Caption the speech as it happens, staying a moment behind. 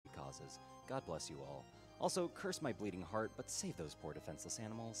God bless you all. Also, curse my bleeding heart, but save those poor defenseless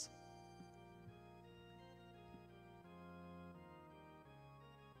animals.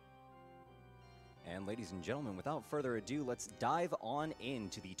 And ladies and gentlemen, without further ado, let's dive on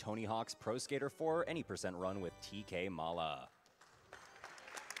into the Tony Hawk's Pro Skater 4 Any % run with TkMala.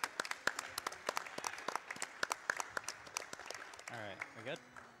 All right, we good?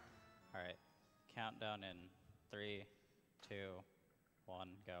 All right, countdown in 3, 2, 1,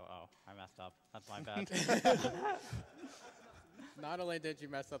 go. Oh, I messed up. That's my bad. Not only did you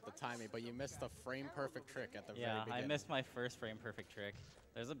mess up the timing, but you missed the frame-perfect trick at the very beginning. Yeah, I missed my first frame-perfect trick.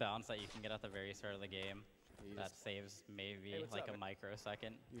 There's a bounce that you can get at the very start of the game You that just- saves maybe like a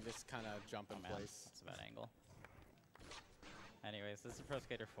microsecond. You just kind of jump in Oh man, place. that's a bad angle. Anyways, this is Pro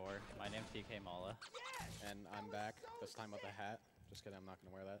Skater 4. My name's TkMala. And I'm back, this time with a hat. Just kidding, I'm not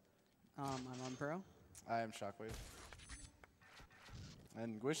going to wear that. I'm on Pro. I am Shockwave.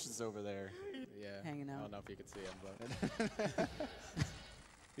 And Gwish is over there. Yeah, Hanging out. I don't know if you could see him, but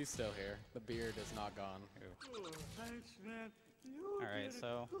he's still here. The beard is not gone. Thanks, man. All right,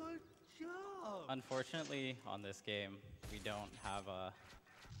 so Good job. unfortunately on this game, we don't have a...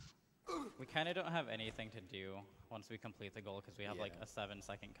 We kind of don't have anything to do once we complete the goal because we have like Yeah. a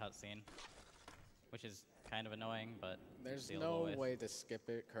 7-second cutscene, which is kind of annoying, but There's dealable no with. way to skip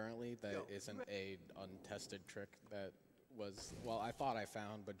it currently that isn't a untested trick that was, well, I thought I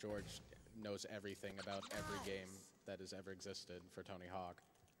found, but George knows everything about every game that has ever existed for Tony Hawk.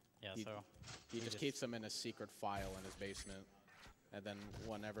 Yeah, He, so he just keeps them in a secret file in his basement. And then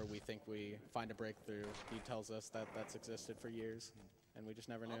whenever we think we find a breakthrough, he tells us that that's existed for years. And we just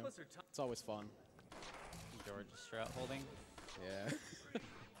never knew. It's always fun. George Strat holding. Yeah.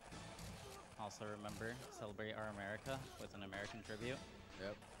 Also remember, celebrate our America with an American tribute.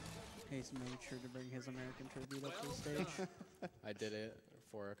 Yep. He's made sure to bring his American tribute up to the stage. I did it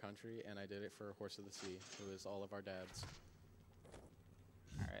for our country, and I did it for Horse of the Sea, who is all of our dads.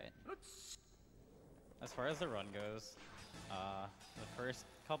 All right. As far as the run goes, the first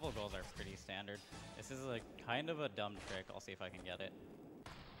couple of goals are pretty standard. This is a kind of a dumb trick. I'll see if I can get it.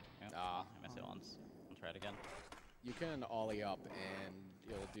 Yep, I missed it once. I'll try it again. You can ollie up, and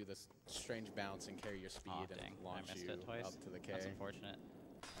you'll do this strange bounce and carry your speed Aw, and dang, I launch missed you it twice. up to the K. That's unfortunate.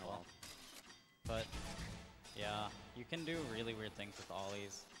 Oh, well. But yeah, you can do really weird things with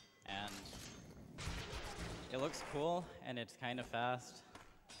ollies, and it looks cool and it's kind of fast,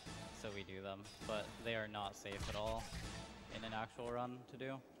 so we do them. But they are not safe at all in an actual run to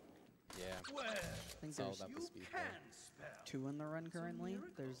do. Yeah. Well, I think It's all there's about the you speed. can spell. 2 in the run currently.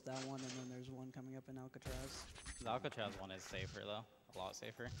 There's that one, and then there's one coming up in Alcatraz. The Alcatraz one is safer though, a lot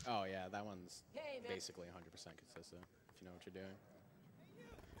safer. Oh, yeah, that one's basically 100% consistent, if you know what you're doing.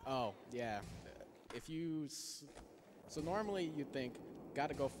 Oh, yeah. If you... So normally you'd think,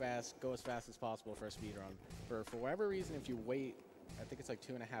 gotta go fast, go as fast as possible for a speed run. For whatever reason, if you wait, I think it's like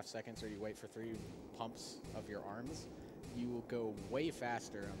 2.5 seconds, or you wait for 3 pumps of your arms, you will go way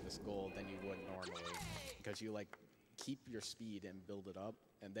faster on this goal than you would normally. Because you, like, keep your speed and build it up,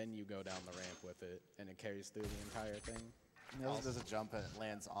 and then you go down the ramp with it, and it carries through the entire thing. He also does a jump and it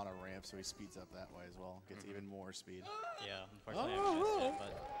lands on a ramp, so he speeds up that way as well. Gets even more speed. Yeah, unfortunately I missed it,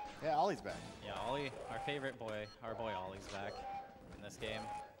 but Yeah, Ollie's back. yeah, Ollie, our favorite boy, our boy Ollie's back in this game.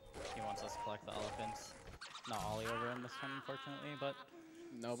 He wants us to collect the elephants. Not Ollie over in this one, unfortunately, but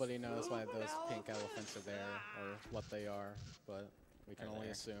Nobody knows why those pink elephants are there or what they are, but we can They're only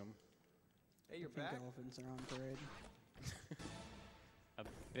there. assume. Hey, you're Pink back. elephants are on parade. a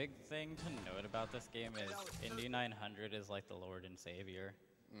big thing to note about this game is Indy 900 is like the lord and savior.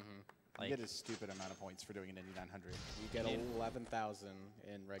 You Like, get a stupid amount of points for doing an Indy 900. You get Yeah. 11,000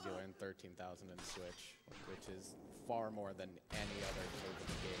 in regular and 13,000 in Switch, which is far more than any other move in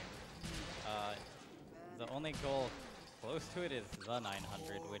the game. the only goal close to it is the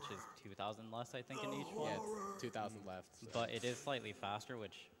 900, which is 2,000 less, I think, in each one. Yeah, it's 2,000 left. So But it is slightly faster,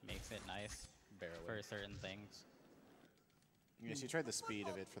 which makes it nice barely. for certain things. Yes, you tried the speed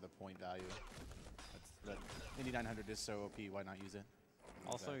of it for the point value. But Indy 900 is so OP, why not use it?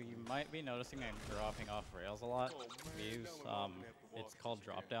 Also, you might be noticing I'm dropping off rails a lot. We use, it's called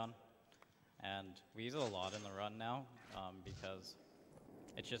drop down, and we use it a lot in the run now because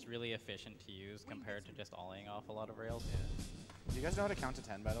it's just really efficient to use compared to just ollieing off a lot of rails. Do you guys know how to count to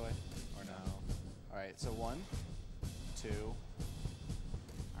 10, by the way? Or no? All right, so 1, 2,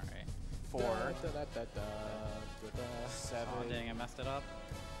 All right. 4, Da, da, da, da, da, da. 7. Oh, dang, I messed it up.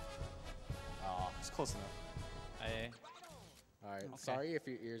 Oh, it's close enough. All right, Okay. sorry if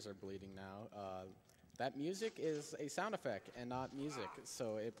your ears are bleeding now. That music is a sound effect and not music,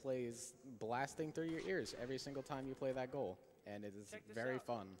 so it plays blasting through your ears every single time you play that goal. and it is very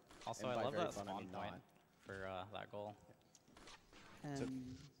fun. Also, And I by love very that fun, I spawn mean point not. for that goal. And So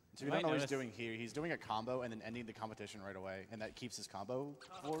if you might don't know what he's notice- doing here, he's doing a combo and then ending the competition right away, and that keeps his combo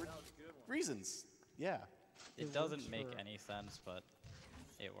for reasons. Yeah. It It doesn't works make for- any sense, but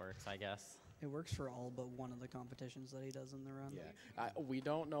it works, I guess. it works for all but one of the competitions that he does in the run. Yeah, we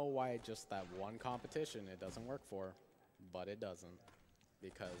don't know why just that one competition it doesn't work for, but it doesn't,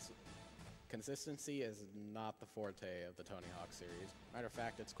 because consistency is not the forte of the Tony Hawk series. Matter of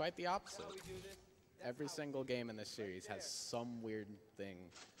fact, it's quite the opposite. Every single game in this series has some weird thing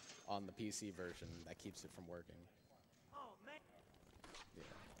on the PC version that keeps it from working. Yeah.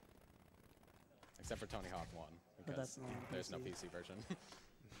 Except for Tony Hawk 1, But because that's not on there's no PC. PC version.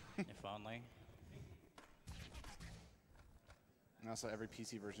 If only. And also, every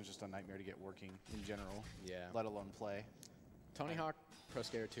PC version is just a nightmare to get working in general, Yeah. let alone play. Tony Hawk Pro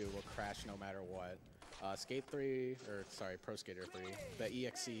Skater 2 will crash no matter what. Skate 3, or sorry, Pro Skater 3, the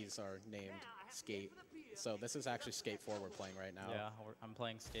EXCs are named Skate. So this is actually Skate 4 we're playing right now. Yeah, I'm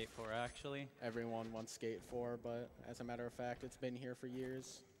playing Skate 4 actually. Everyone wants Skate 4, but as a matter of fact, it's been here for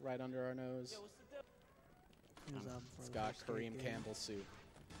years, right under our nose. He was out before It's the got first skate Kareem game. Campbell soup.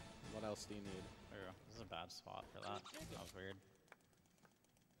 What else do you need? Ooh, this is a bad spot for that. That was weird.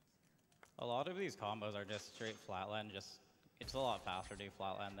 A lot of these combos are just straight flatland. It's a lot faster to do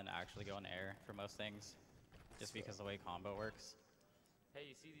flatland than actually go in air for most things, just because the way combo works.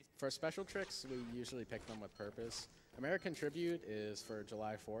 For special tricks, we usually pick them with purpose. American Tribute is for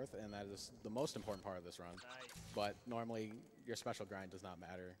July 4th, and that is the most important part of this run. But normally, your special grind does not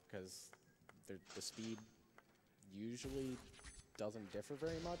matter, because the speed usually doesn't differ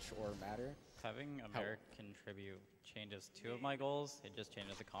very much or matter. Having American Tribute changes 2 of my goals. It just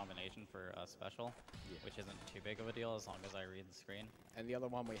changes the combination for a special, which isn't too big of a deal as long as I read the screen. And the other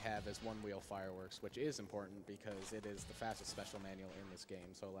one we have is One Wheel Fireworks, which is important because it is the fastest special manual in this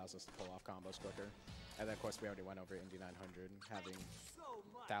game, so it allows us to pull off combos quicker. And then, of course, we already went over Indy 900, having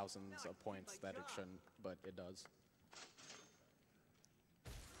thousands of points that it shouldn't, but it does.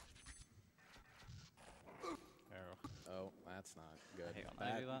 Oh, that's not good. I hate when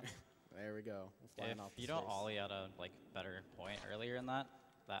I do that. There we go. Flying off If the you don't stairs. ollie at a better point earlier in that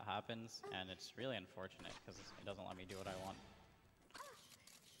happens, and it's really unfortunate because it doesn't let me do what I want.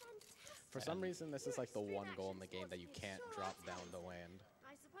 For some reason, this is like the one goal in the game that you can't drop down to land.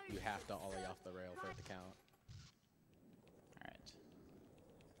 You have to ollie off the rail for it to count. Alright.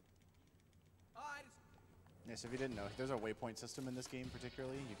 Yeah, so if you didn't know, there's a waypoint system in this game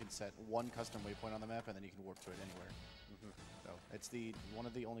particularly. You can set one custom waypoint on the map, and then you can warp to it anywhere. So it's one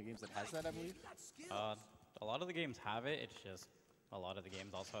of the only games that has that, I believe. A lot of the games have it. It's just a lot of the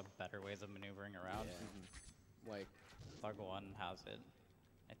games also have better ways of maneuvering around. Yeah. Like, Thug 1 has it.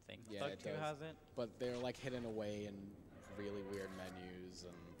 I think yeah, Thug it 2 does. has it. But they're like hidden away in really weird menus,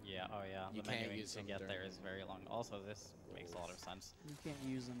 and Yeah, oh yeah. You the can't menuing use to them get there during- is very long. Also, this makes a lot of sense. You can't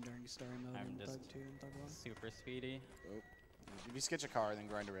use them during story mode I'm in just Thug 2 and Thug 1. Super speedy. If you sketch a car and then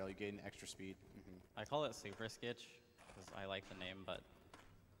grind a rail, you gain extra speed. I call it Super Skitch because I like the name, but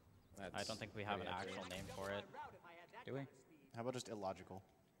that's I don't think we have an pretty actual name for it. Do we? How about just illogical?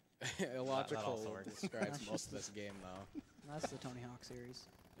 accurate. also Illogical works. describes That's most of this game, though. That's the Tony Hawk series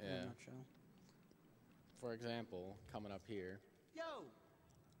in Yeah. a nutshell. For example, coming up here.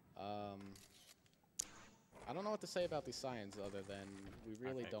 I don't know what to say about these signs other than we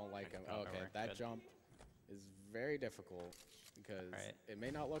really Okay, don't like I them. don't know Okay, where. that Good. jump is very difficult because Right. it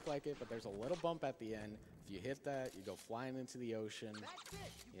may not look like it, but there's a little bump at the end. If you hit that, you go flying into the ocean.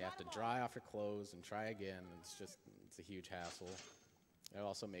 You have to dry off your clothes and try again. It's a huge hassle. It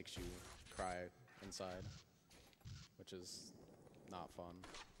also makes you cry inside, which is not fun.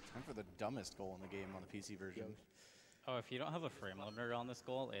 Time for the dumbest goal in the game on the PC version. Oh, if you don't have a frame limiter on this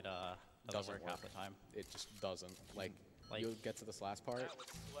goal, it doesn't work half the time. It just doesn't. Like Like- you'll get to this last part,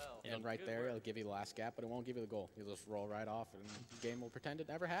 and right there, it'll give you the last gap, but it won't give you the goal. You'll just roll right off, and the game will pretend it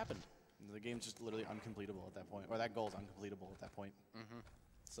never happened. The game's just literally uncompletable at that point, or that goal's uncompletable at that point.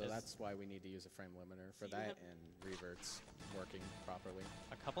 So that's why we need to use a frame limiter for that and reverts working properly.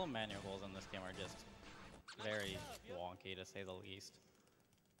 A couple of manual goals in this game are just very wonky, to say the least.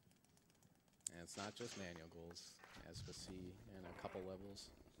 And it's not just manual goals, as we'll see in a couple levels.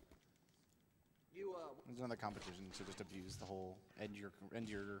 There's another competition to just abuse the whole end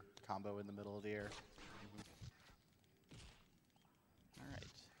your combo in the middle of the air. All right.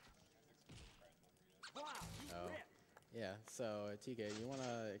 Oh, yeah. So TK, you want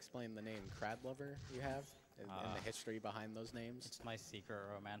to explain the name Crad Lover you have and the history behind those names? It's my secret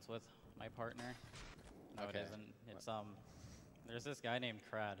romance with my partner. No, Okay. it isn't. It's there's this guy named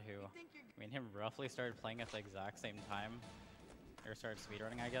Crad who, me and him roughly started playing at the exact same time, or started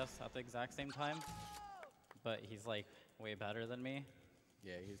speedrunning, I guess, at the exact same time. But he's like way better than me.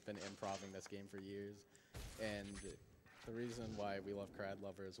 Yeah, he's been improving this game for years. And the reason why we love Crad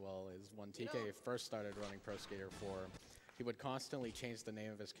Lover as well is when TK first started running Pro Skater 4, he would constantly change the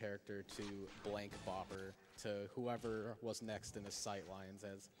name of his character to Blank Bopper to whoever was next in his sight lines,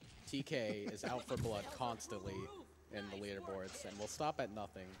 as TK is out for blood constantly in the leaderboards and will stop at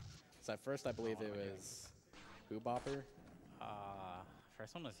nothing. So at first I believe it was Who Bopper?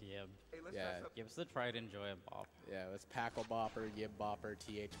 First one was Yib. Yeah, Yib's the pride and joy of Bop. yeah, it was Packle Bopper, Yib Bopper,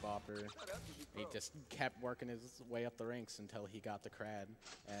 TH Bopper. He just kept working his way up the ranks until he got to Crad,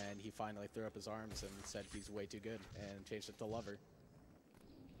 and he finally threw up his arms and said he's way too good and changed it to Lover.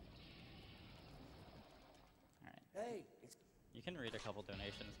 Alright. Hey, You can read a couple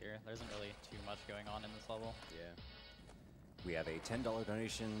donations here. There isn't really too much going on in this level. Yeah. We have a $10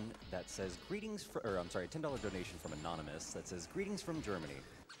 donation that says greetings or I'm sorry, $10 donation from Anonymous that says greetings from Germany.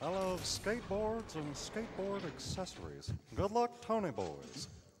 I love skateboards and skateboard accessories. Good luck, Tony boys.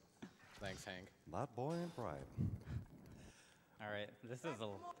 Thanks, Hank. That boy and pride. Alright, this is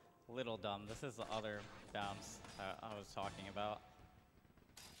a little dumb. This is the other bounce I was talking about,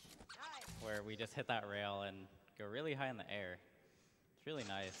 where we just hit that rail and go really high in the air. It's really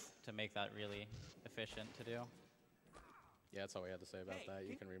nice to make that really efficient to do. Yeah, that's all we had to say about that.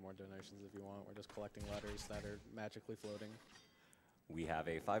 You can read more donations if you want. We're just collecting letters that are magically floating. We have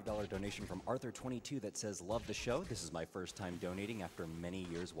a $5 donation from Arthur22 that says, love the show. This is my first time donating after many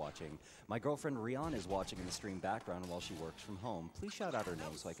years watching. My girlfriend Rian is watching in the stream background while she works from home. Please shout out her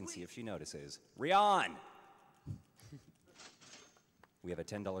name so I can see if she notices. Rian! We have a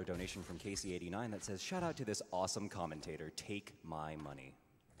 $10 donation from Casey89 that says, shout out to this awesome commentator. Take my money.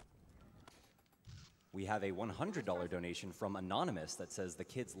 We have a $100 donation from Anonymous that says, the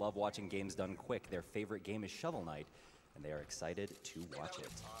kids love watching games done quick. Their favorite game is Shovel Knight, and they are excited to watch it.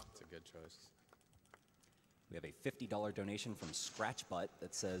 It's a good choice. We have a $50 donation from Scratchbutt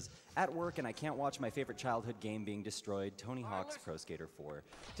that says, at work and I can't watch my favorite childhood game being destroyed, Tony Hawk's Pro Skater 4.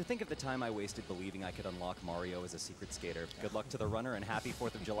 To think of the time I wasted believing I could unlock Mario as a secret skater. Good luck to the runner and happy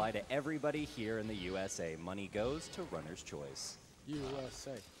 4th of July to everybody here in the USA. Money goes to Runner's Choice.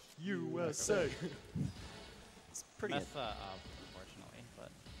 USA. USA. It's pretty Messed that up, unfortunately, but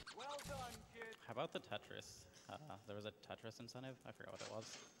well done, kid. how about the Tetris? There was a Tetris incentive? I forgot what it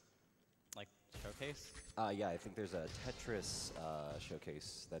was. Like, showcase? yeah, I think there's a Tetris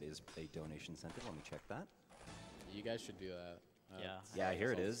showcase that is a donation incentive. Let me check that. You guys should do that. Yeah. Yeah,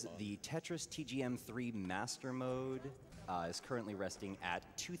 here it sounds is. fun. The Tetris TGM3 Master Mode is currently resting at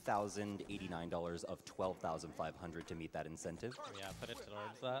 $2,089 of $12,500 to meet that incentive. Yeah, put it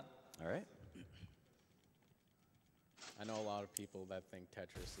towards that. All right. I know a lot of people that think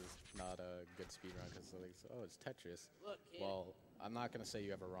Tetris is not a good speedrun because they're like, oh, it's Tetris. Look, kid. Well, I'm not going to say you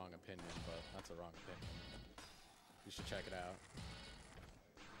have a wrong opinion, but that's a wrong opinion. You should check it out.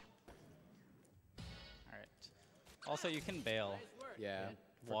 Alright. Also, you can bail Yeah.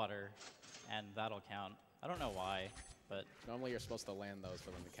 water, and that'll count. I don't know why, but Normally you're supposed to land those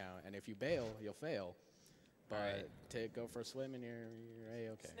for them to count, and if you bail, you'll fail. But Alright. to go for a swim and you're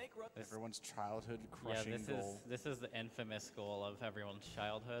A-okay. Snake run. Everyone's childhood yeah, crushing goal. this is the infamous goal of everyone's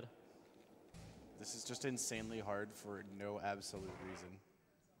childhood. This is just insanely hard for no absolute reason.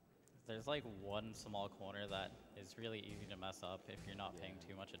 There's like one small corner that is really easy to mess up if you're not paying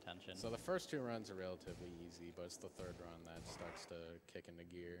too much attention. So the first two runs are relatively easy, but it's the third run that starts to kick into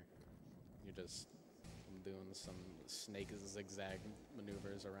gear. You're just doing some snake zigzag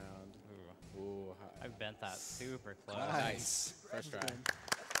maneuvers around. Ooh. Ooh, I bent that super close. nice. First try. Good.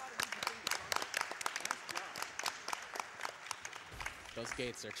 Those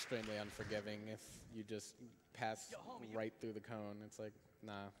gates are extremely unforgiving if you just pass right through the cone. It's like,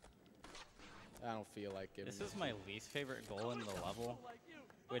 nah. I don't feel like giving This is my least favorite goal in the level,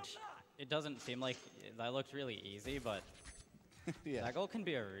 which it doesn't seem like that looked really easy, but Yeah. that goal can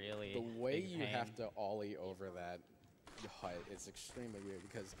be a really the way big you pain. have to ollie over that hut is extremely weird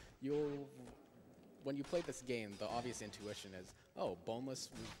because when you play this game, the obvious intuition is, oh, boneless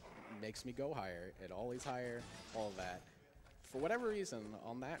makes me go higher. It ollies higher, all of that. For whatever reason,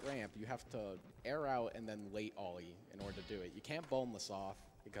 on that ramp, you have to air out and then late ollie in order to do it. You can't boneless off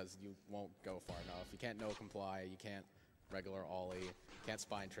because you won't go far enough. You can't no comply. You can't regular ollie. You can't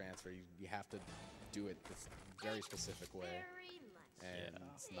spine transfer. You have to do it this very specific way. Very much. And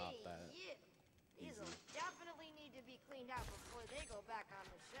Yeah. it's not that Hey, you. These will easy. definitely need to be cleaned out before they go back on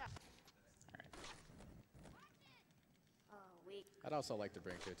the shelf. Alright. Oh, we I'd also like to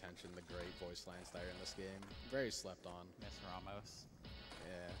bring to attention the great voice lines that are in this game. Very slept on. Miss Ramos.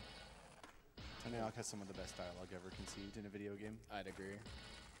 Yeah. Tony Hawk has some of the best dialogue ever conceived in a video game. I'd agree.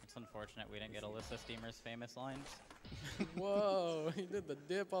 It's unfortunate we didn't get Alyssa Steamer's famous lines. Whoa, he did the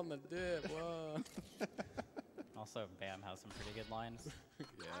dip on the dip. Whoa. Also, Bam has some pretty good lines.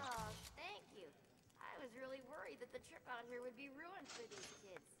 Yeah. Oh, thank you. I was really worried that the trip out here would be ruined for these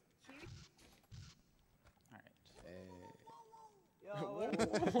kids. All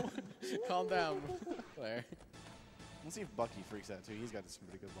right. Calm down, Claire. We'll see if Bucky freaks out too. He's got some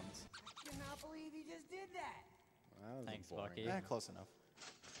pretty good ones. Cannot believe he just did that. That was Thanks, boring. Bucky. Yeah, close enough.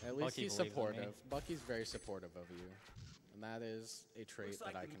 At least Bucky he's believes in me. supportive. Bucky's very supportive of you. And that is a trait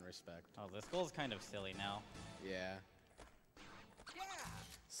that I can respect. Oh, this goal's kind of silly now. Yeah. Yeah.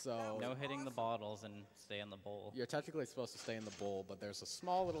 So No hitting the bottles and stay in the bowl. you're technically supposed to stay in the bowl, but there's a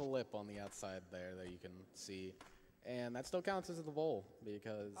small little lip on the outside there that you can see. And that still counts as the bowl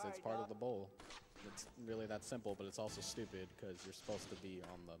because it's part of the bowl. It's really that simple, but it's also stupid because you're supposed to be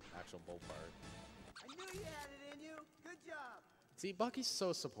on the actual bowl part. I knew you had it in you. Good job. See, Bucky's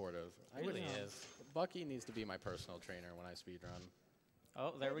so supportive. He really is. Bucky needs to be my personal trainer when I speedrun.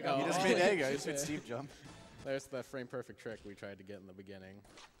 Oh, there we Oh. go. You just Oh. made there you go. You just made Steve jump. There's the frame perfect trick we tried to get in the beginning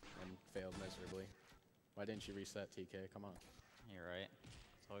and failed miserably. Why didn't you reset, TK? Come on. You're right.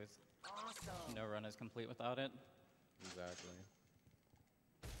 It's always Awesome. no run is complete without it. Exactly.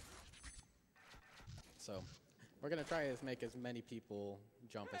 So, we're gonna try to make as many people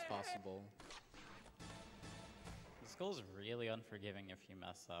jump as possible. This goal's really unforgiving if you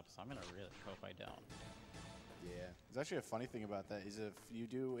mess up, so I'm gonna really hope I don't. Yeah. There's actually a funny thing about that is if you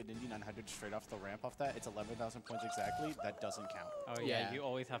do an Indy 900 straight off the ramp off that, it's 11,000 points exactly. That doesn't count. Oh yeah, Yeah. you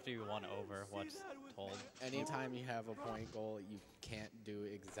always have to be one over what's told. Anytime you have a point goal, you can't do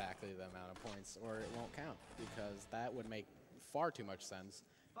exactly the amount of points or it won't count because that would make far too much sense.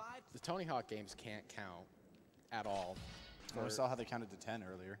 5. The Tony Hawk games can't count at all. We For- saw how they counted to 10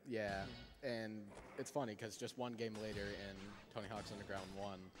 earlier. Yeah, and it's funny because just one game later in Tony Hawk's Underground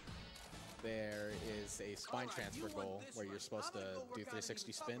 1, there is a spine transfer goal where you're supposed to do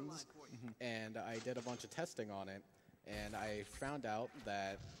 360 spins, and I did a bunch of testing on it, and I found out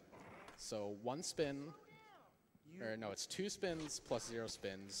that, so one spin, or no, it's 2 spins plus 0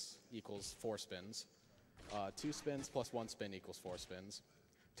 spins equals 4 spins, 2 spins plus 1 spin equals 4 spins,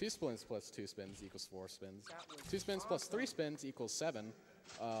 2 spins plus 2 spins equals 4 spins, 2 spins plus 3 spins equals 7,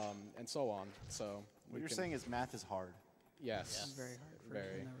 and so on. So What you're saying is math is hard. yes, Yes. Very hard for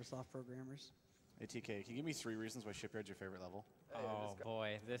Very. never soft programmers. Hey, TK, can you give me 3 reasons why Shipyard's your favorite level? Oh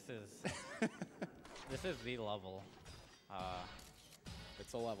boy, this is this is the level.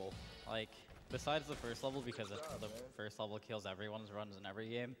 It's a level. Like besides the first level, because the first level kills everyone's runs in every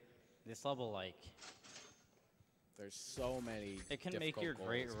game. This level, like, There's so many. it can make difficult your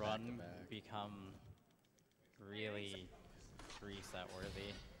great goals run back-to-back. become really reset worthy,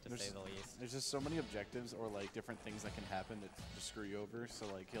 to say the least. There's just so many objectives or like different things that can happen that just screw you over. So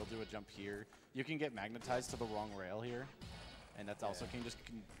like he'll do a jump here. You can get magnetized to the wrong rail here, and that's also can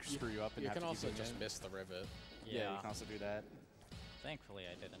screw you up. And You have can to keep also doing just it. miss the rivet. Yeah, you can also do that. Thankfully,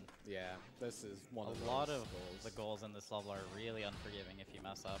 I didn't. Yeah, this is one of A those lot of goals. the goals in this level are really unforgiving if you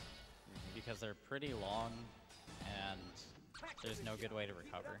mess up, because they're pretty long, and there's no good way to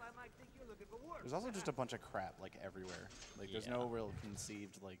recover. I might think you're looking for work. There's also just a bunch of crap like everywhere. Like there's no Yeah. real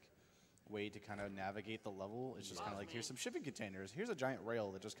conceived like way to kind of navigate the level. It's just kind of like here's some shipping containers. Here's a giant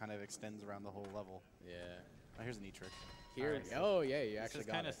rail that just kind of extends around the whole level. Yeah. Oh, here's an E trick. Here. Alright, so Oh yeah, you This actually is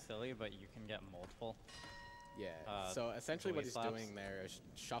got kind it. of silly, but you can get multiple. Yeah. uh, So essentially, what buoy he's slaps. doing there is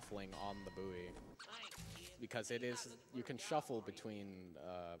shuffling on the buoy, because it is you can shuffle between.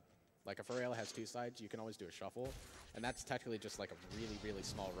 Like if a rail has 2 sides, you can always do a shuffle, and that's technically just like a really, really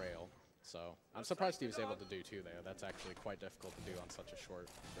small rail. So I'm surprised he was able to do 2 there. That's actually quite difficult to do on such a short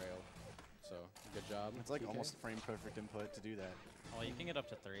rail. So good job. It's like TK. almost frame perfect input to do that. Well, you can get up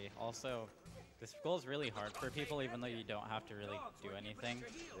to 3. Also, this goal is really hard for people, even though you don't have to really do anything.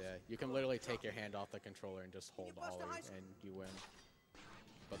 Yeah, you can literally take your hand off the controller and just hold ollie, and you win.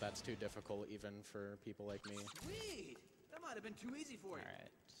 But that's too difficult even for people like me. Sweet. That might have been too easy for you. All right,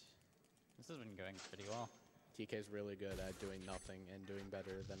 this has been going pretty well. TK's really good at doing nothing and doing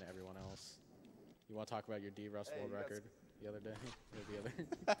better than everyone else. You want to talk about your D-Rust world record the other day? Or the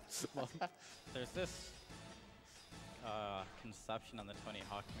other month? There's this conception in the Tony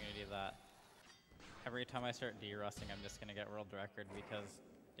Hawk community that every time I start D-Rusting, I'm just gonna get world record, because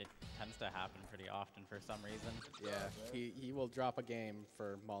it tends to happen pretty often for some reason. Yeah, he will drop a game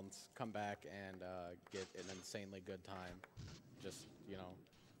for months, come back, and get an insanely good time. Just, you know,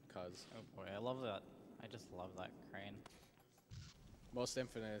 cause. Oh boy, I love that. I just love that crane. Most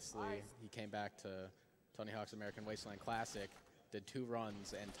infamously, he came back to Tony Hawk's American Wasteland Classic, did 2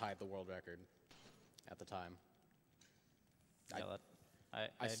 runs, and tied the world record. at the time. Yeah,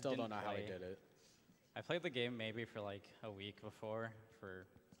 I still don't didn't know how he play- did it. I played the game maybe for like a week before, for,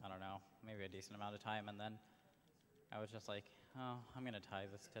 I don't know, maybe a decent amount of time, and then I was just like, oh, I'm gonna tie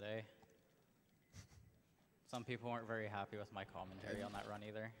this today. Some people weren't very happy with my commentary on that run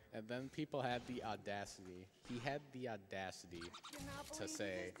either. And then people had the audacity. He had the audacity to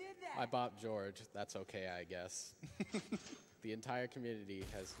say, I bought George, that's okay, I guess. The entire community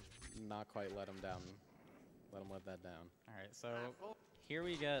has not quite let him down. Let him live that down. All right, so here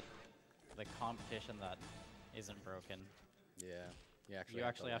we get the competition that isn't broken. Yeah. You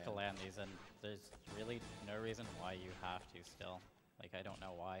actually have to land these, and there's really no reason why you have to still. Like, I don't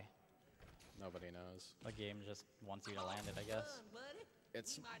know why. Nobody knows. The game just wants you to land it, I guess.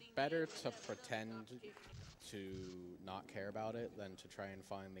 It's better to pretend to not care about it than to try and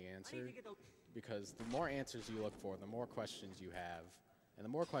find the answer. Because the more answers you look for, the more questions you have. And the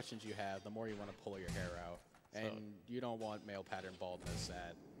more questions you have, the more you want to pull your hair out. And you don't want male pattern baldness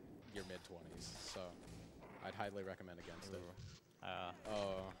at your mid-20s. So I'd highly recommend against it.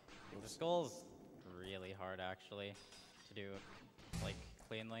 The skull's really hard, actually, to do, like,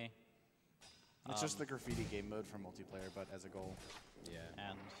 cleanly. It's just the graffiti game mode for multiplayer, but as a goal. Yeah.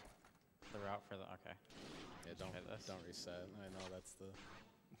 And the route for the, okay. Yeah, don't reset. I know that's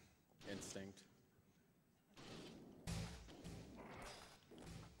the instinct.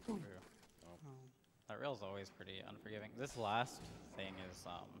 True. Oh. That rail's always pretty unforgiving. This last thing is,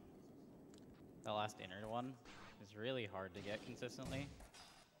 the last inner one is really hard to get consistently.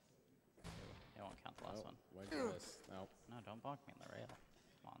 Ooh, it won't count the last one. Why'd you miss? Nope. No, don't bonk me in the rail.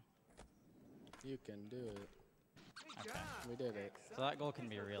 Come on. You can do it. Okay. We did it. So that goal can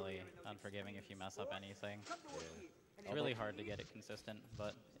be really unforgiving if you mess up anything. It's really hard to get it consistent,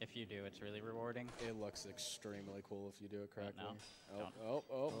 but if you do, it's really rewarding. It looks extremely cool if you do it correctly.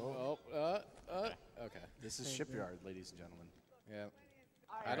 no. Okay. This is Shipyard, ladies and gentlemen. Yeah.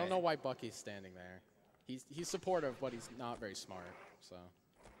 I don't know why Bucky's standing there. He's supportive, but he's not very smart. So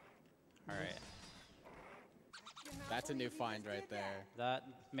All right. that's a new find right there. That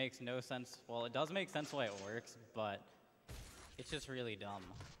makes no sense. Well, it does make sense why it works, but it's just really dumb.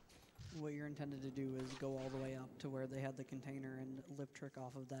 What you're intended to do is go all the way up to where they had the container and lip trick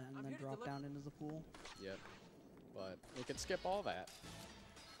off of that and then drop down into the pool. Yep. But we could skip all that.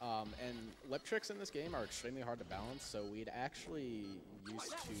 And lip tricks in this game are extremely hard to balance, so we'd actually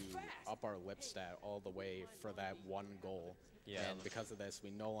used to up our lip stat all the way for that one goal. Yeah. And because of this, we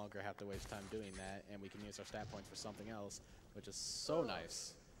no longer have to waste time doing that, and we can use our stat points for something else, which is so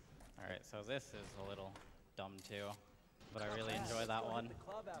nice. All right, so this is a little dumb too, but I really enjoy that one.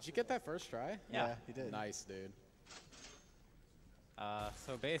 Did you get that first try? Yeah. he did. Nice, dude.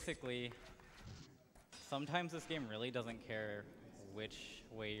 So basically, sometimes this game really doesn't care which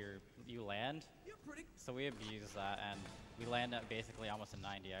way you land, so we abuse that, and we land at basically almost a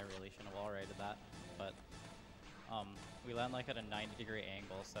 90. I really shouldn't have wall-rated that, but we land like at a 90-degree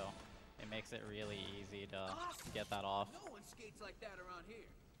angle, so it makes it really easy to get that off. No one skates like that around here.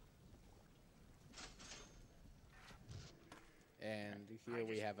 And here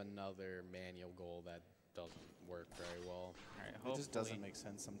we have another manual goal that doesn't work very well. All right, It just doesn't hopefully- make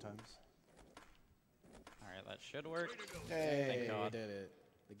sense sometimes. All right, that should work. Hey, Thank we God. did it.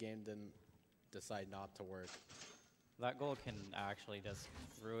 The game didn't decide not to work. That goal can actually just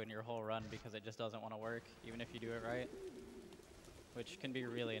ruin your whole run because it just doesn't want to work, even if you do it right, which can be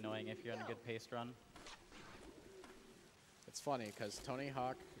really annoying if you're on a good paced run. It's funny because Tony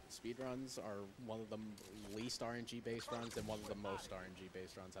Hawk speedruns are one of the least RNG based runs and one of the most RNG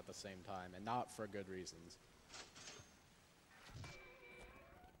based runs at the same time, and not for good reasons.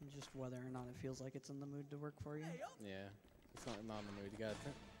 Just whether or not it feels like it's in the mood to work for you. Yeah, it's not in the mood. You gotta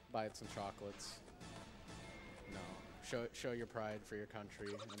buy it some chocolates. No, show your pride for your country,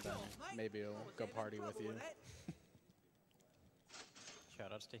 and then maybe it'll go party with you.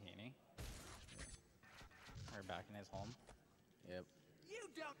 Shoutouts to Heaney. We're back in his home. Yep, You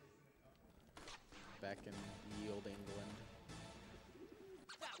don't. back in ye old England.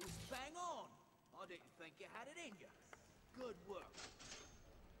 That was bang on. I didn't think you had it in you. Good work.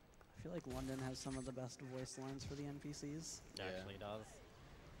 I feel like London has some of the best voice lines for the NPCs. It actually does.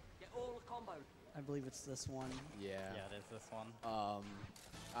 Get all the combo. I believe it's this one. Yeah. Yeah, it is this one.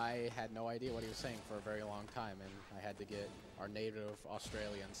 I had no idea what he was saying for a very long time, and I had to get our native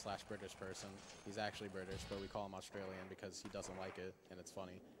Australian / British person. He's actually British, but we call him Australian because he doesn't like it, and it's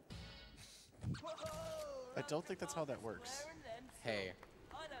funny. I don't think that's how that works. Hey,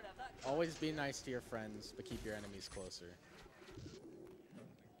 always be nice to your friends, but keep your enemies closer.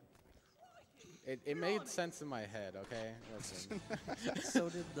 It made sense in my head, okay? Listen. So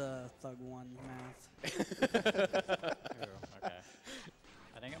did the Thug 1 math. Ooh, okay.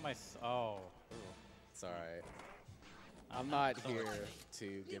 I didn't get my. Oh. Ooh. It's alright. I'm I'm not so here excited.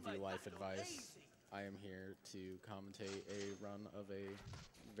 to give you life advice. I am here to commentate a run of a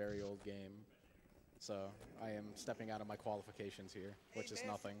very old game. So I am stepping out of my qualifications here, which is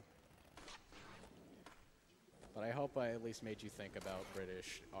nothing. But I hope I at least made you think about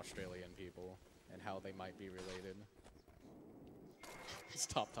British, Australian people and how they might be related.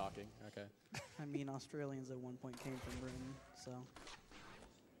 Stop talking, okay. I mean, Australians at one point came from Britain, so.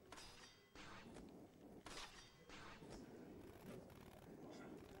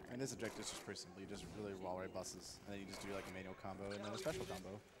 And this objective is just pretty simple. You just really wall right buses, and then you just do like a manual combo and then a special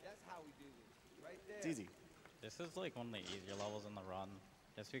combo. That's how we do this. Right there. It's easy. This is like one of the easier levels in the run,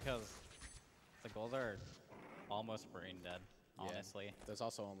 just because the goals are almost brain dead, honestly. Yeah. There's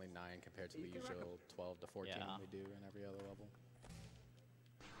also only 9 compared to the usual 12 to 14 Yeah. we do in every other level.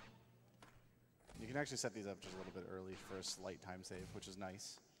 You can actually set these up just a little bit early for a slight time save, which is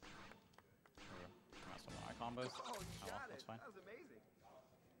nice. Got some Y combos. Oh, you well, got that's it. fine. That was amazing.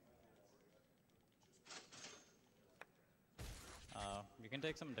 You can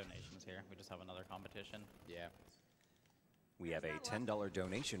take some donations here. We just have another competition. Yeah. We have a $10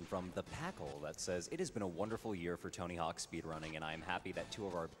 donation from the Packle that says, "It has been a wonderful year for Tony Hawk speedrunning, and I am happy that 2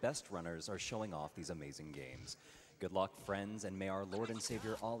 of our best runners are showing off these amazing games. Good luck, friends, and may our Lord and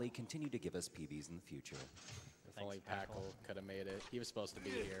Savior Ollie continue to give us PBs in the future." If only Packle could have made it. He was supposed to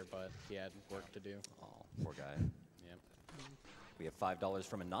be here, but he had work to do. Oh, poor guy. Yep. We have $5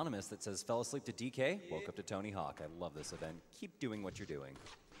 from Anonymous that says, "Fell asleep to DK, woke up to Tony Hawk. I love this event. Keep doing what you're doing."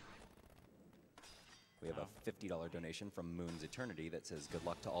 We have a $50 donation from Moon's Eternity that says, "Good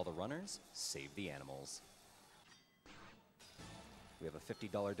luck to all the runners. Save the animals." We have a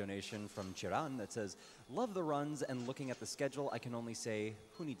 $50 donation from Chiran that says, "Love the runs, and looking at the schedule, I can only say,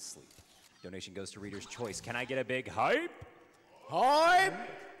 who needs sleep?" Donation goes to Reader's Choice. Can I get a big hype? Hype!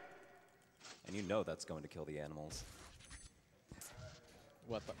 And you know that's going to kill the animals.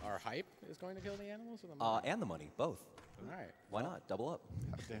 What, our hype is going to kill the animals or the money? And the money, both. All right. Why not? Double up.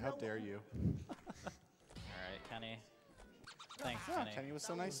 How dare you? Alright, Kenny. Thanks, Oh, Kenny. Kenny was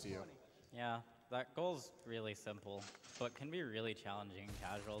so nice to you. Yeah, that goal's really simple, but can be really challenging in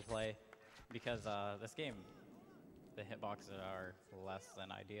casual play because this game, the hitboxes are less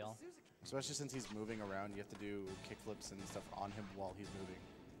than ideal. Especially since he's moving around, you have to do kickflips and stuff on him while he's moving,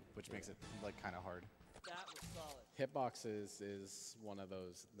 which makes it like kind of hard. That was solid. Hitboxes is one of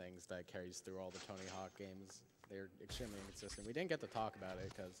those things that carries through all the Tony Hawk games. They're extremely inconsistent. We didn't get to talk about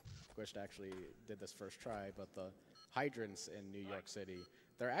it because Squished actually did this first try, but the hydrants in New York City,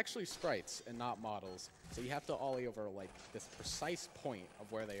 they're actually sprites and not models. So you have to ollie over like this precise point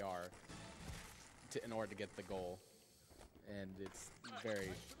of where they are in order to get the goal. And it's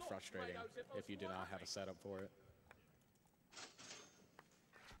very frustrating if you do not have a setup for it.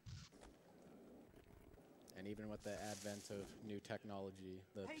 And even with the advent of new technology,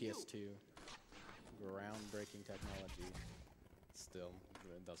 the PS2, groundbreaking technology, still,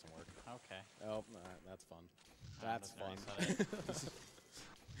 it doesn't work. Okay. Oh, that's fun. Ah, That's that's fun.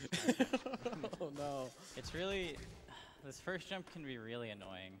 Oh no. It's really, this first jump can be really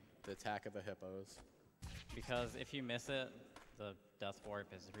annoying The attack of the hippos. because if you miss it, the death warp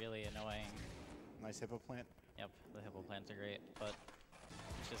is really annoying. Nice hippo plant. Yep, the hippo plants are great, but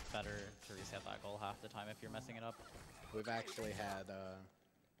it's just better to reset that goal half the time if you're messing it up. We've actually had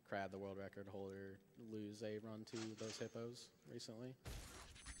Crad, the world record holder, lose a run to those hippos recently.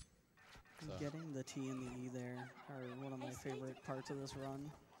 So. Getting the T and the E there are one of my favorite parts of this run,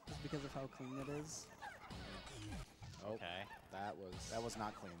 just because of how clean it is. Oh, Okay. that was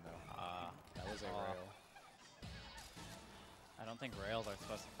not clean though. that was a Oh. rail. I don't think rails are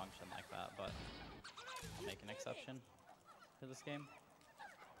supposed to function like that, but I'll make an exception to this game.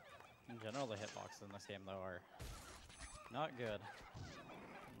 In general, the hitboxes in this game, though, are not good.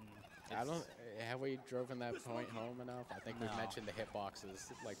 I don't. Have we driven that point home enough? I think we've No. mentioned the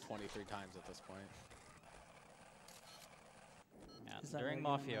hitboxes like 23 times at this point. Yeah, Is that during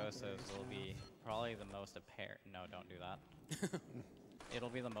regular map or Mafiosos is will that be probably the most apparent. No, don't do that. It'll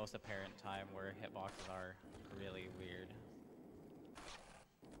be the most apparent time where hitboxes are really weird.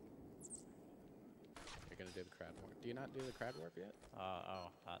 You're gonna do the crowd warp. Do you not do the crowd warp yet?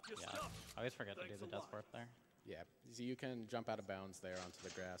 Yeah. I always forget to do the death warp there. Yeah. So you can jump out of bounds there onto the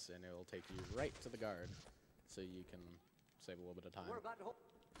grass, and it will take you right to the guard, so you can save a little bit of time. We're about to hold.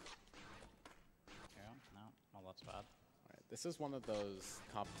 Yeah, no, well, that's bad. Alright, this is one of those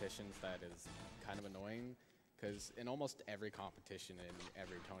competitions that is kind of annoying Because in almost every competition in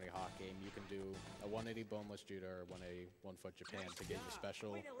every Tony Hawk game, you can do a 180 boneless judo or 180 1-foot Japan to get your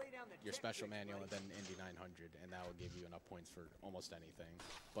special manual and then Indy 900, and that will give you enough points for almost anything.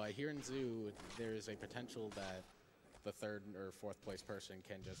 But here in Zoo, there is a potential that the third or fourth place person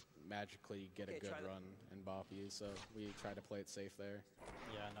can just magically get a good run and bop you, so we try to play it safe there.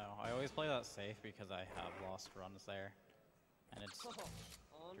 Yeah, no, I always play that safe because I have lost runs there, and it's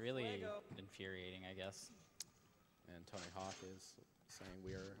really infuriating, I guess. And Tony Hawk is saying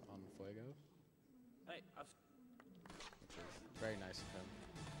we are on Fuego, Hey, which is very nice of him.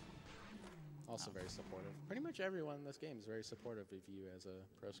 Also very supportive. Pretty much everyone in this game is very supportive of you as a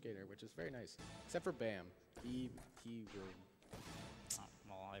pro skater, which is very nice. Except for Bam. He will... Oh,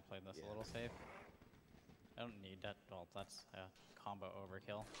 well, I played this a little safe. I don't need that. Well, that's a combo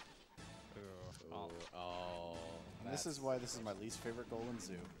overkill. Ooh, well, Oh. And this is why this is my least favorite goal in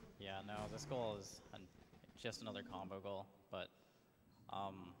Zoo. yeah, no, this goal is just another combo goal, but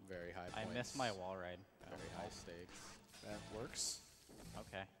Very high I points. missed my wall ride. Very high stakes. That works.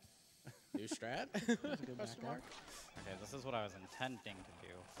 Okay. New strat? Question mark? Okay, this is what I was intending to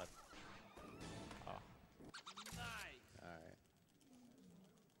do, but... Oh. Alright.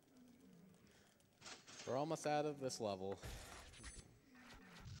 We're almost out of this level.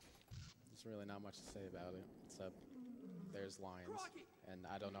 There's really not much to say about it, except there's lines. And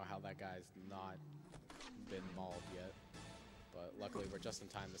I don't know how that guy's not been mauled yet. But luckily we're just in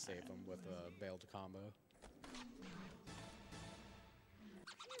time to save him with a bailed combo.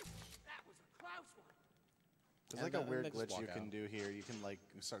 that was a close one. There's like And a then weird they just glitch you walk can out. do here. You can like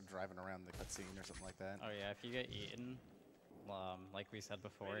start driving around the cutscene or something like that. Oh yeah, if you get eaten, like we said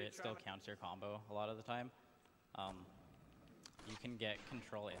before, it still counts your combo a lot of the time. You can get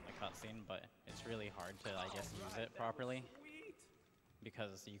control in the cutscene, but it's really hard to, I guess, use it properly.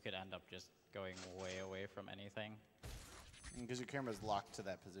 Because you could end up just going way away from anything. Because your camera's locked to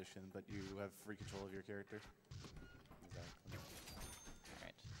that position, but you have free control of your character. Exactly.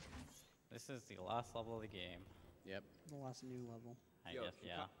 Alright. This is the last level of the game. Yep. The last new level. I guess,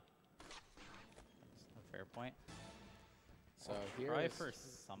 yeah. That's a fair point. So here Try is for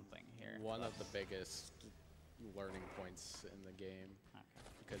something here. one of the biggest learning points in the game. Okay.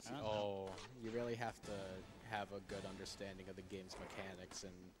 Because, I don't know. you really have to have a good understanding of the game's mechanics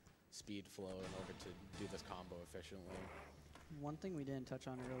and speed flow in order to do this combo efficiently. One thing we didn't touch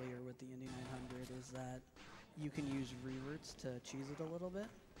on earlier with the Indy 900 is that you can use reverts to cheese it a little bit.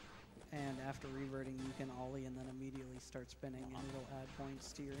 And after reverting, you can ollie and then immediately start spinning, and it'll add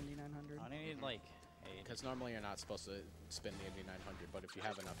points to your Indy 900. I need like a... Because normally you're not supposed to spin the Indy 900, but if you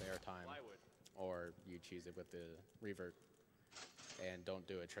have enough airtime, or you cheese it with the revert and don't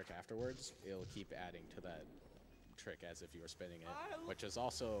do a trick afterwards, it'll keep adding to that trick as if you were spinning it, which is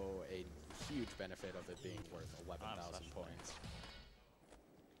also a huge benefit of it being worth 11,000 points.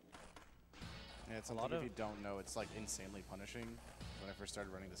 Yeah, it's A something lot if of- you don't know, it's like insanely punishing. When I first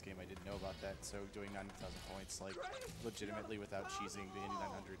started running this game, I didn't know about that, so doing 90,000 points, like, legitimately without cheesing the Indy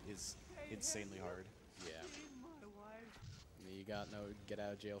 900 is insanely hard. Yeah. You got no get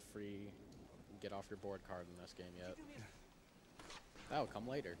out of jail free, get off your board card in this game yet. That'll come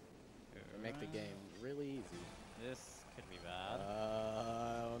later. It'll make the game really easy. This could be bad.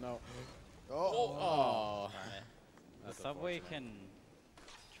 Oh no. Darn it. That's The subway unfortunate. can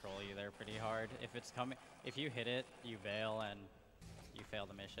troll you there pretty hard. If it's coming, if you hit it, you bail and you fail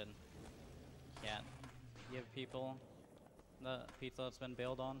the mission. You can't give people the pizza that's been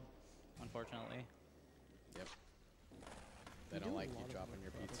bailed on, unfortunately. Yep. You They don't do a like lot you of dropping work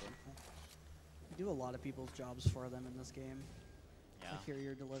your for other pizza. people. You do a lot of people's jobs for them in this game. Yeah. Like here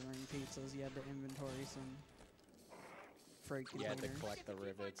you're delivering pizzas, you had to inventory some freight You had to containers. collect the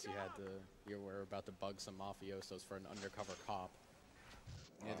rivets. You were about to bug some mafiosos for an undercover cop.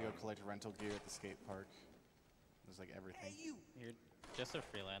 You had to go collect rental gear at the skate park. There's like everything. You're just a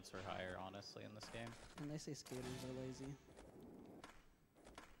freelance for hire, honestly, in this game. And they say skaters are lazy.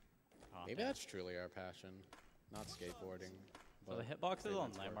 Oh, Maybe damn. that's truly our passion, not skateboarding. So the but hitboxes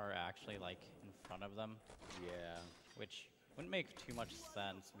on freelance them work. are actually like in front of them, Yeah. which wouldn't make too much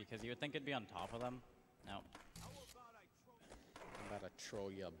sense because you would think it'd be on top of them. No. I'm about to troll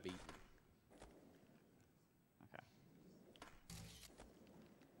you a beat. Okay.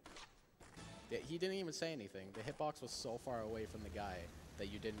 Yeah, he didn't even say anything. The hitbox was so far away from the guy that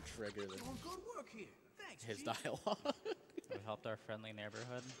you didn't trigger Doing good work here. Thanks, his Chief. dialogue. We helped our friendly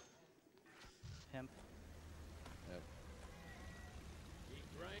neighborhood. Pimp. Yep.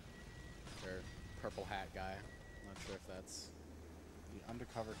 Their purple hat guy. Not sure if that's The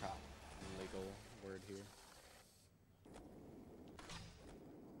undercover cop. a legal word here.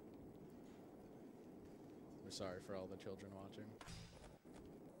 We're sorry for all the children watching.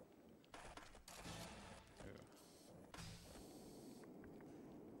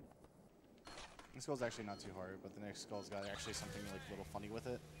 This skull's actually not too hard, but the next skull's got actually something like a little funny with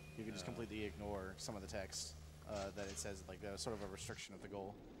it. You can just completely ignore some of the text that it says, like sort of a restriction of the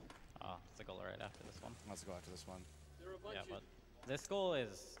goal. It's a goal right after this one. Let's go after this one. Yeah, but this goal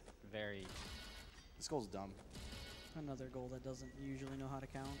is very... This goal's dumb. Another goal that doesn't usually know how to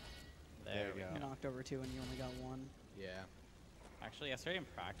count. There we you go. go. Knocked over 2 and you only got 1. Yeah. Actually, yesterday in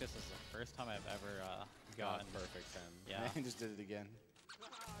practice is the first time I've ever gotten... perfect 10. Yeah. And just did it again.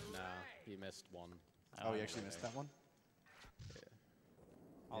 No, he missed one. Oh, you actually missed that one?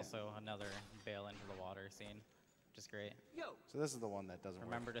 Also, another bail into the water scene, which is great. So this is the one that doesn't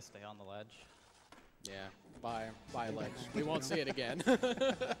Remember to stay on the ledge. Yeah. Bye, ledge. We won't see it again. Perfect.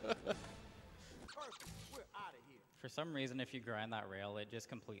 We're out of here. For some reason, if you grind that rail, it just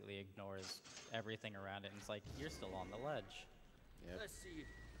completely ignores everything around it, and it's like, you're still on the ledge. Yep. Let's see you.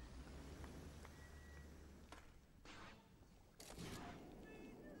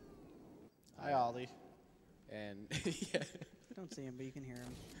 Hi, Ollie. And yeah. You don't see him, but you can hear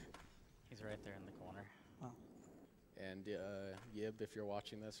him. He's right there in the corner. Wow. And Yib, if you're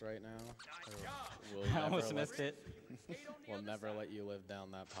watching this right now, we'll I never almost let- missed it. We'll never let you live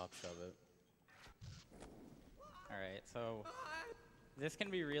down that pop shove it. Alright, so this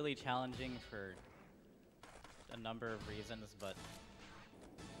can be really challenging for a number of reasons, but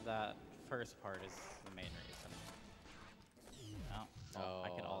that first part is the main reason. Oh, well, I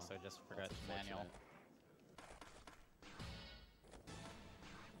could Oh, also just forget that's manual. unfortunate.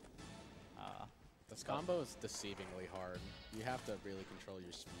 This combo is deceivingly hard. You have to really control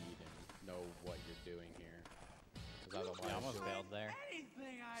your speed and know what you're doing here. Because I otherwise almost you'll failed there.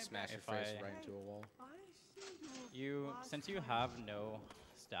 smash your If face I- right into a wall. Since you have no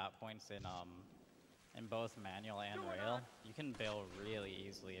stat points in both manual and rail, you can bail really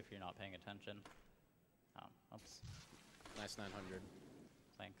easily if you're not paying attention. Oops. Nice 900.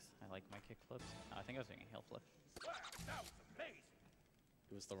 Thanks. I like my kick flips. No, I think I was doing a heel flip.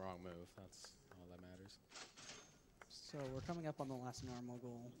 It was the wrong move. That's all that matters. So we're coming up on the last normal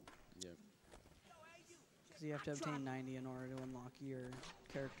goal. Yep. So you have to obtain 90 in order to unlock your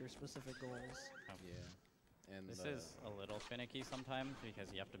character-specific goals. Yeah. And This is a little finicky sometimes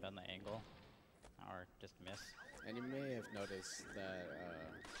because you have to bend the angle or just miss. And you may have noticed that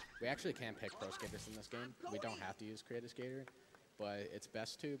we actually can pick pro skaters in this game. We don't have to use creative skater, but it's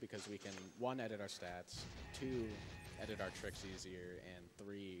best to because we can 1, edit our stats, 2, edit our tricks easier, and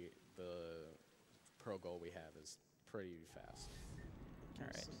 3, the pro goal we have is pretty fast.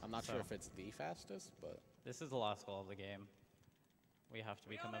 Alright. I'm not so sure if it's the fastest, but this is the last goal of the game. We have to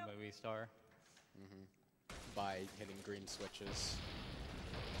become a movie star. by hitting green switches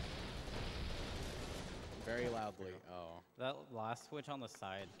very loudly. Oh. That last switch on the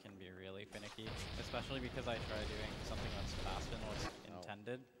side can be really finicky, especially because I try doing something that's faster than what's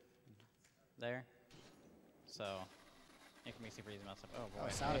intended there. So, it can be super easy to mess up. Oh boy,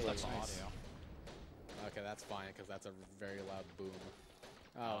 it sounded that's like the nice. Oh. Okay, that's fine, because that's a very loud boom.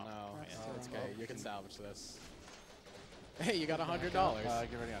 Oh, Oh, no. that's Oh, the it's wrong okay. goal. You can salvage this. Hey, you got $100.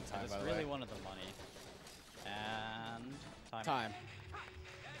 Get ready on time, I by just the really way. wanted the money. And Time.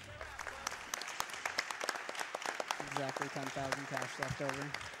 Exactly 10,000 cash left over.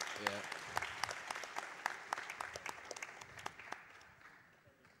 Yeah.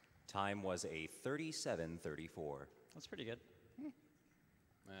 Time was a 37:34. That's pretty good. It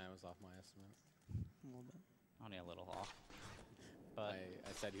was off my estimate. A little bit. Only a little off. But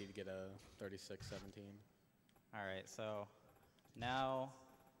I said he'd get a 36-17. alright, so now,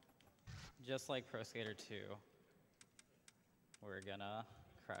 just like Pro Skater 2, we're gonna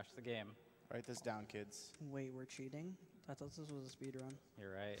crash the game. Write this down, kids. Wait, we're cheating? I thought this was a speed run.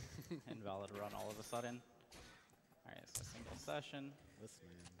 You're right. Invalid run all of a sudden. Alright, so single session. This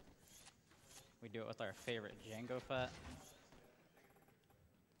man. We do it with our favorite Django Fett.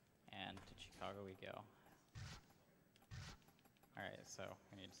 And to Chicago we go. Alright, so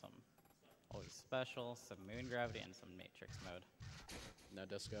we need some always special, some moon gravity, and some matrix mode. No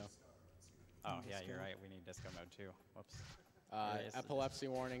disco. Oh, yeah, Disco. you're right. We need disco mode too. Whoops. There is the Epilepsy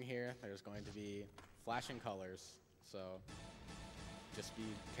warning here. There's going to be flashing colors, so just be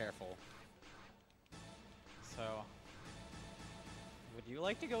careful. So, would you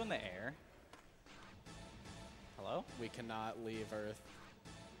like to go in the air? Hello? We cannot leave Earth.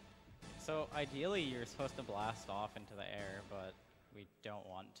 So, ideally, you're supposed to blast off into the air, but we don't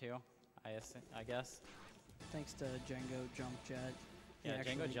want to, I guess. Thanks to Django Jump Jet. he Yeah,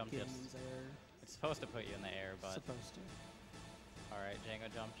 actually Django Jump Jet's gains air. It's supposed to put you in the air, but Supposed to. Alright,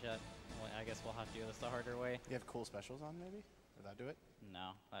 Django jump jet. Well, I guess we'll have to do this the harder way. You have cool specials on, maybe? Would that do it?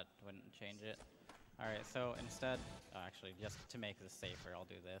 No, that wouldn't change it. Alright, so instead, actually, just to make this safer, I'll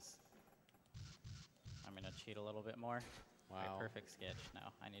do this. I'm gonna cheat a little bit more. Wow. Okay, perfect sketch. No,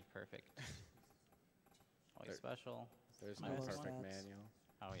 I need perfect. Always special. There's My no last perfect stats. manual.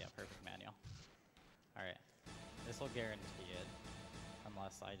 Oh yeah, perfect manual. Alright, this will guarantee it,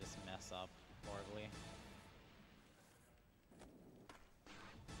 unless I just mess up horribly.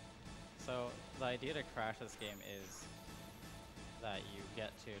 So the idea to crash this game is that you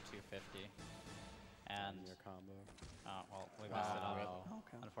get to 250, and Your combo. well, we messed it up. Wow.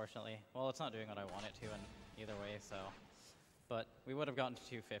 Okay. Unfortunately. Well, it's not doing what I want it to in either way, so. But we would have gotten to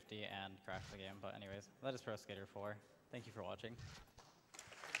 250 and crashed the game. But anyways, that is Pro Skater 4. Thank you for watching.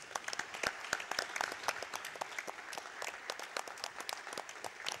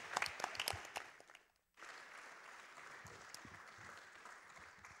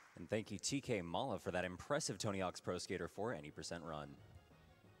 And thank you, TkMala, for that impressive Tony Hawk's Pro Skater 4 any% run.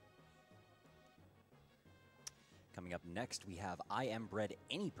 Coming up next, we have I Am Bred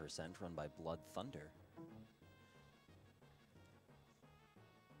any% run by Blood Thunder.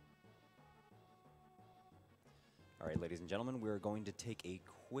 All right, ladies and gentlemen, we're going to take a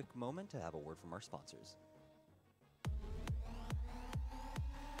quick moment to have a word from our sponsors.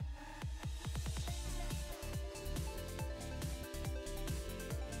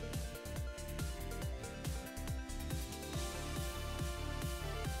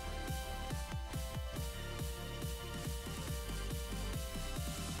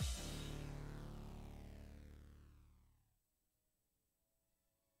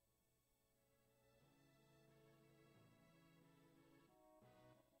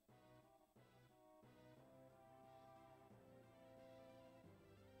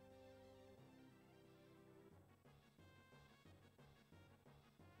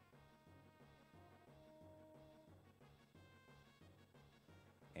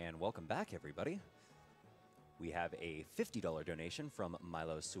 And welcome back, everybody. We have a $50 donation from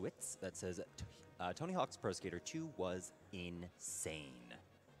Milo Suitz that says, Tony Hawk's Pro Skater 2 was insane.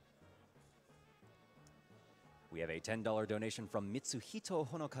 We have a $10 donation from Mitsuhito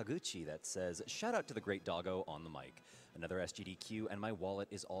Honokaguchi that says, shout out to the great doggo on the mic. Another SGDQ and my wallet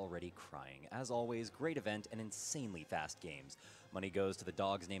is already crying. As always, great event and insanely fast games. Money goes to the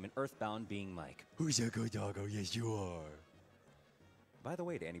dog's name in Earthbound being Mike. Who's a good doggo? Yes, you are. By the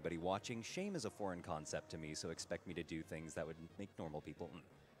way, to anybody watching, shame is a foreign concept to me, so expect me to do things that would make normal people.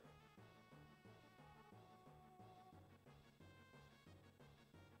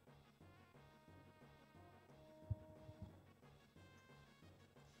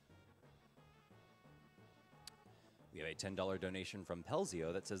 We have a $10 donation from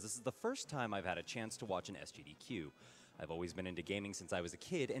Pelzio that says, this is the first time I've had a chance to watch an SGDQ. I've always been into gaming since I was a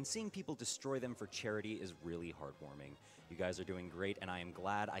kid, and seeing people destroy them for charity is really heartwarming. You guys are doing great, and I am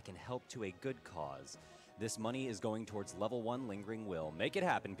glad I can help to a good cause. This money is going towards Level 1 Lingering Will. Make it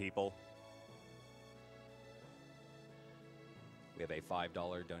happen, people. We have a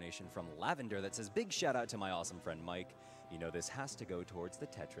 $5 donation from Lavender that says, big shout out to my awesome friend Mike. You know this has to go towards the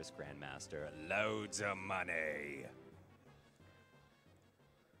Tetris Grandmaster. Loads of money.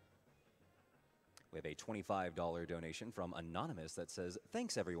 We have a $25 donation from Anonymous that says,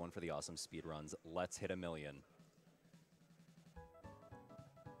 thanks everyone for the awesome speedruns. Let's hit 1 million.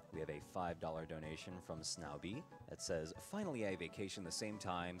 We have a $5 donation from Snowby that says, finally I vacation the same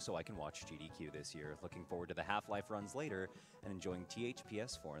time so I can watch GDQ this year. Looking forward to the Half-Life runs later and enjoying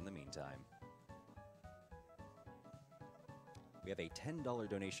THPS4 in the meantime. We have a $10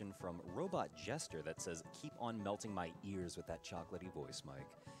 donation from Robot Jester that says, keep on melting my ears with that chocolatey voice, Mike.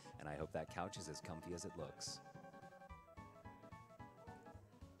 And I hope that couch is as comfy as it looks.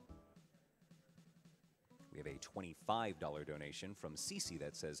 We have a $25 donation from Cece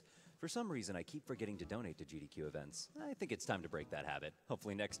that says, for some reason I keep forgetting to donate to GDQ events. I think it's time to break that habit.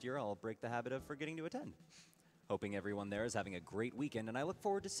 Hopefully next year I'll break the habit of forgetting to attend. Hoping everyone there is having a great weekend, and I look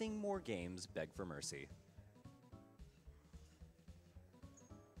forward to seeing more games beg for mercy.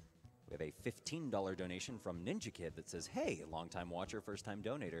 We have a $15 donation from Ninja Kid that says, hey, longtime watcher, first-time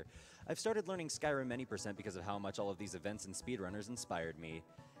donator. I've started learning Skyrim many % because of how much all of these events and speedrunners inspired me,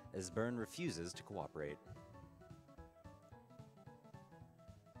 as Byrne refuses to cooperate.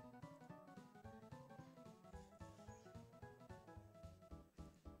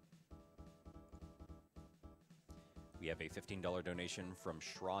 We have a $15 donation from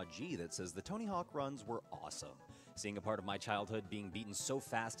Shra G that says, the Tony Hawk runs were awesome. Seeing a part of my childhood being beaten so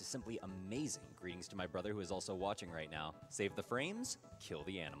fast is simply amazing. Greetings to my brother who is also watching right now. Save the frames, kill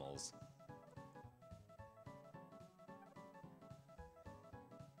the animals.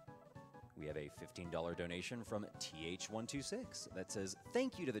 We have a $15 donation from TH126 that says,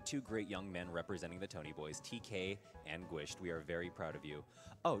 thank you to the two great young men representing the Tony Boys, TK and Gwisht. We are very proud of you.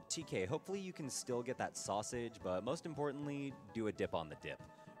 Oh, TK, hopefully you can still get that sausage, but most importantly, do a dip on the dip.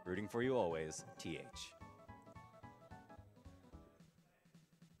 Rooting for you always, TH.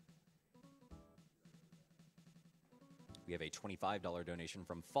 We have a $25 donation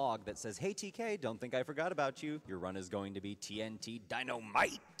from Fog that says, hey TK, don't think I forgot about you. Your run is going to be TNT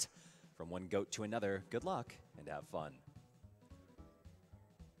Dynamite. From one goat to another, good luck and have fun.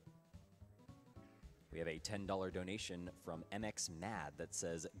 We have a $10 donation from MX Mad that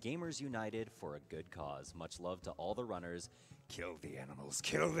says, Gamers United for a good cause. Much love to all the runners. Kill the animals,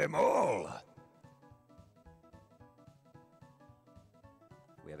 kill them all!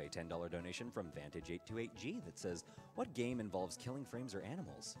 We have a $10 donation from Vantage828G that says, what game involves killing frames or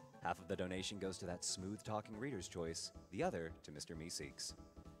animals? Half of the donation goes to that smooth-talking reader's choice, the other to Mr. Meeseeks.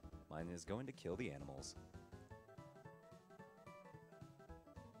 Mine is going to kill the animals.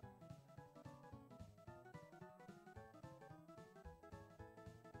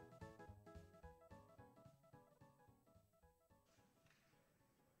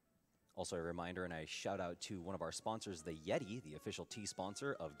 Also a reminder and a shout out to one of our sponsors, the Yeti, the official tea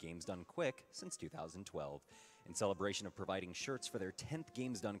sponsor of Games Done Quick since 2012. In celebration of providing shirts for their 10th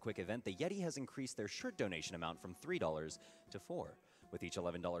Games Done Quick event, the Yeti has increased their shirt donation amount from $3 to $4. With each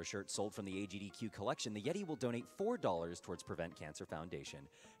 $11 shirt sold from the AGDQ collection, the Yeti will donate $4 towards Prevent Cancer Foundation.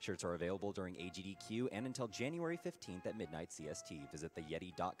 Shirts are available during AGDQ and until January 15th at midnight CST. Visit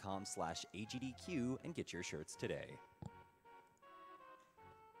theyeti.com/AGDQ and get your shirts today.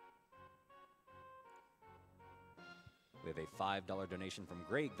 We have a $5 donation from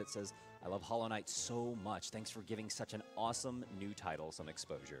Greg that says, I love Hollow Knight so much. Thanks for giving such an awesome new title some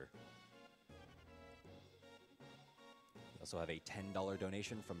exposure. We also have a $10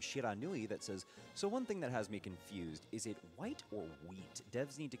 donation from Shiranui that says, so one thing that has me confused, is it white or wheat?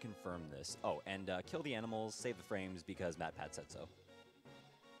 Devs need to confirm this. Oh, and kill the animals, save the frames because MatPat said so.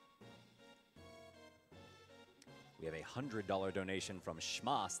 We have a $100 donation from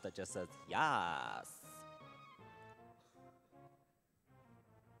Schmas that just says, yes.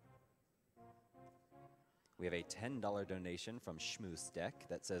 We have a $10 donation from Schmoosdeck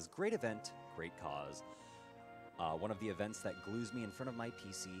that says, great event, great cause. One of the events that glues me in front of my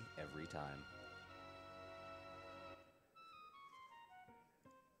PC every time.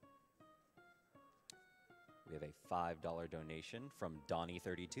 We have a $5 donation from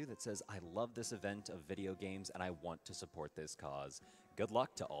Donnie32 that says, I love this event of video games and I want to support this cause. Good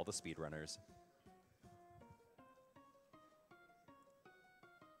luck to all the speedrunners.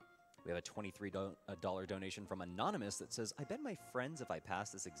 We have a $23 donation from Anonymous that says, I bet my friends if I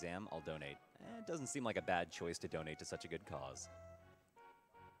pass this exam, I'll donate. It doesn't seem like a bad choice to donate to such a good cause.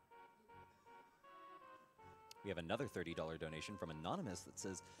 We have another $30 donation from Anonymous that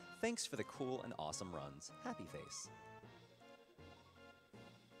says, thanks for the cool and awesome runs. Happy face.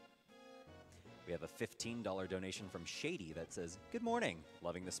 We have a $15 donation from Shady that says, good morning,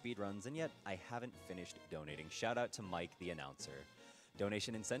 loving the speedruns, and yet I haven't finished donating. Shout out to Mike, the announcer.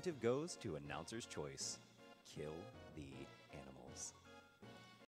 Donation incentive goes to Announcer's Choice.